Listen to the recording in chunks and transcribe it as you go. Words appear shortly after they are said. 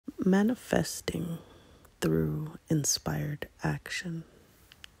Manifesting through inspired action.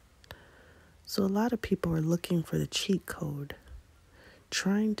 So, a lot of people are looking for the cheat code,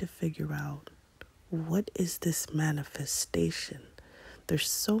 trying to figure out what is this manifestation. There's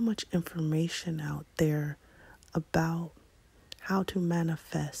so much information out there about how to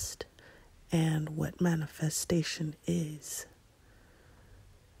manifest and what manifestation is.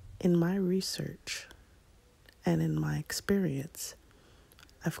 In my research and in my experience,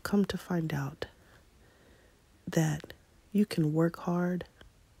 I've come to find out that you can work hard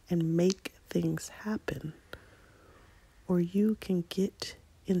and make things happen, or you can get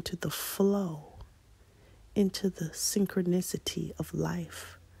into the flow, into the synchronicity of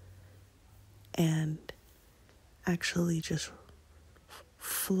life, and actually just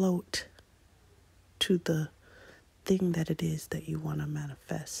float to the thing that it is that you want to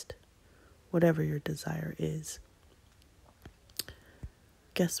manifest, whatever your desire is.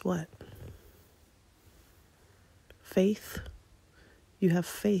 Guess what? Faith. You have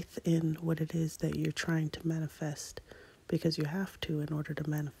faith in what it is that you're trying to manifest because you have to in order to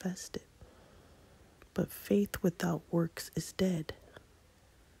manifest it. But faith without works is dead.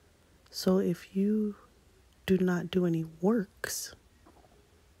 So if you do not do any works,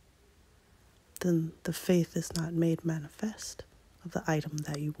 then the faith is not made manifest of the item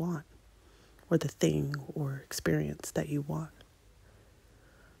that you want, or the thing or experience that you want.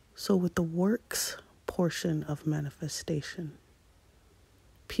 So with the works portion of manifestation,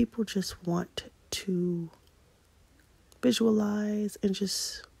 people just want to visualize and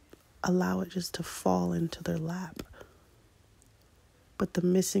just allow it just to fall into their lap. But the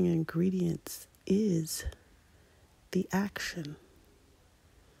missing ingredients is the action,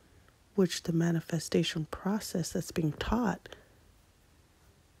 which the manifestation process that's being taught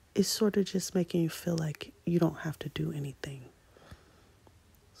is sort of just making you feel like you don't have to do anything.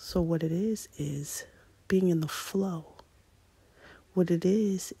 So what it is being in the flow. What it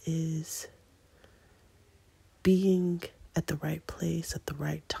is being at the right place at the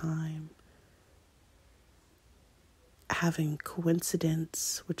right time, having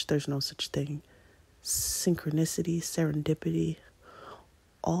coincidence, which there's no such thing, synchronicity, serendipity,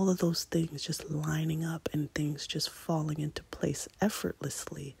 all of those things just lining up and things just falling into place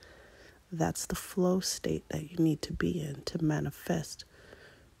effortlessly. That's the flow state that you need to be in to manifest,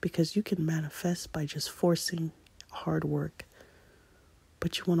 because you can manifest by just forcing hard work,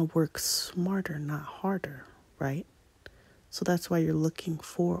 but you want to work smarter, not harder, right? So that's why you're looking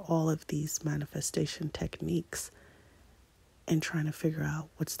for all of these manifestation techniques and trying to figure out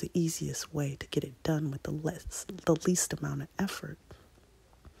what's the easiest way to get it done with the least amount of effort.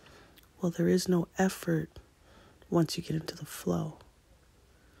 Well, there is no effort once you get into the flow.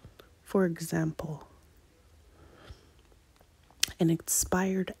 For example, an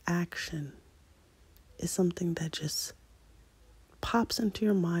inspired action is something that just pops into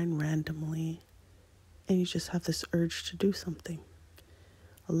your mind randomly, and you just have this urge to do something.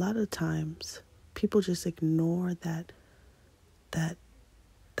 A lot of times, people just ignore that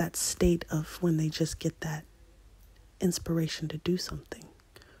state of when they just get that inspiration to do something.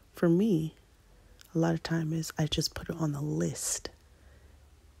 For me, a lot of time is I just put it on the list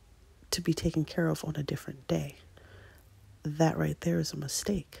to be taken care of on a different day. That right there is a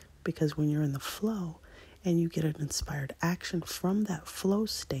mistake, because when you're in the flow and you get an inspired action from that flow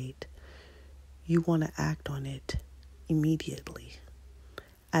state, you want to act on it immediately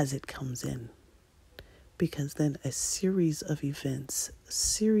as it comes in, because then a series of events, a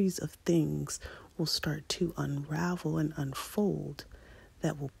series of things will start to unravel and unfold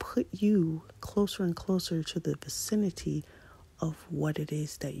that will put you closer and closer to the vicinity of what it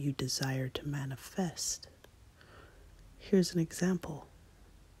is that you desire to manifest. Here's an example.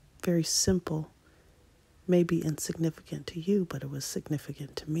 Very simple, maybe insignificant to you, but it was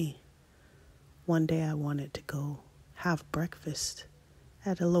significant to me. One day I wanted to go have breakfast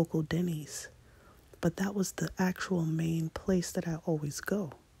at a local Denny's, but that was the actual main place that I always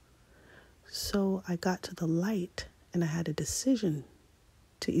go. So I got to the light and I had a decision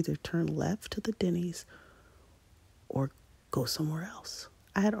to either turn left to the Denny's or go somewhere else.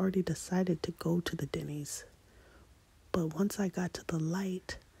 I had already decided to go to the Denny's, but once I got to the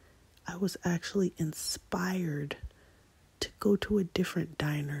light, I was actually inspired to go to a different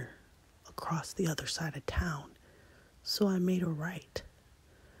diner across the other side of town. So I made a right.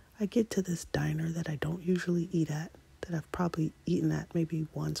 I get to this diner that I don't usually eat at, that I've probably eaten at maybe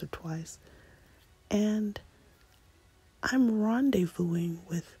once or twice, and I'm rendezvousing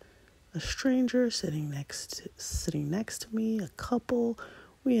with a stranger sitting next to me, a couple.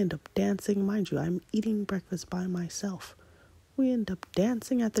 We end up dancing. Mind you, I'm eating breakfast by myself. We end up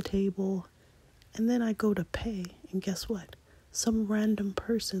dancing at the table, and then I go to pay, and guess what? Some random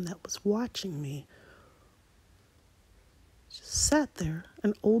person that was watching me just sat there,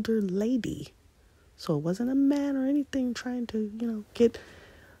 an older lady. So it wasn't a man or anything trying to, get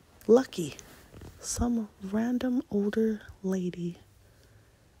lucky. Some random older lady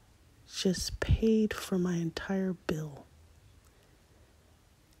just paid for my entire bill.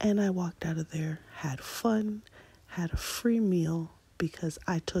 And I walked out of there, had fun, had a free meal because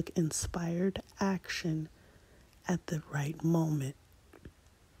I took inspired action at the right moment.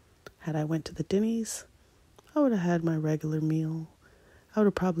 Had I went to the Denny's, I would have had my regular meal. I would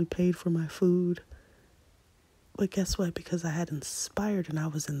have probably paid for my food. But guess what? Because I had inspired and I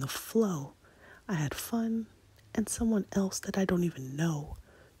was in the flow, I had fun, and someone else that I don't even know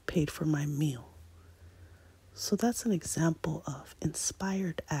paid for my meal. So that's an example of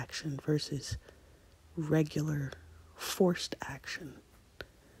inspired action versus regular forced action.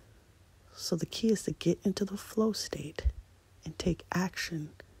 So the key is to get into the flow state and take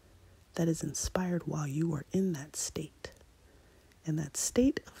action that is inspired while you are in that state. And that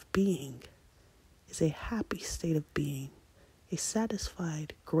state of being is a happy state of being, a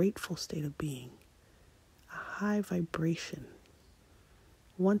satisfied, grateful state of being, a high vibration.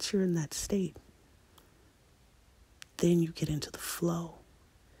 Once you're in that state, then you get into the flow.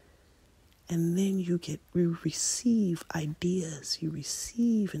 And then you receive ideas, you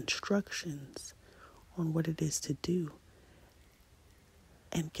receive instructions on what it is to do.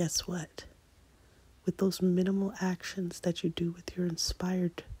 And guess what? With those minimal actions that you do with your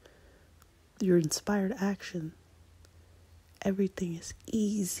inspired action, everything is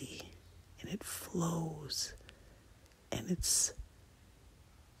easy and it flows and it's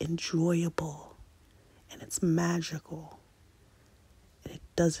enjoyable and it's magical. And it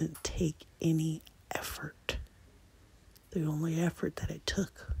doesn't take any effort. The only effort that it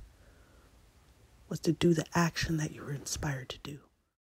took was to do the action that you were inspired to do.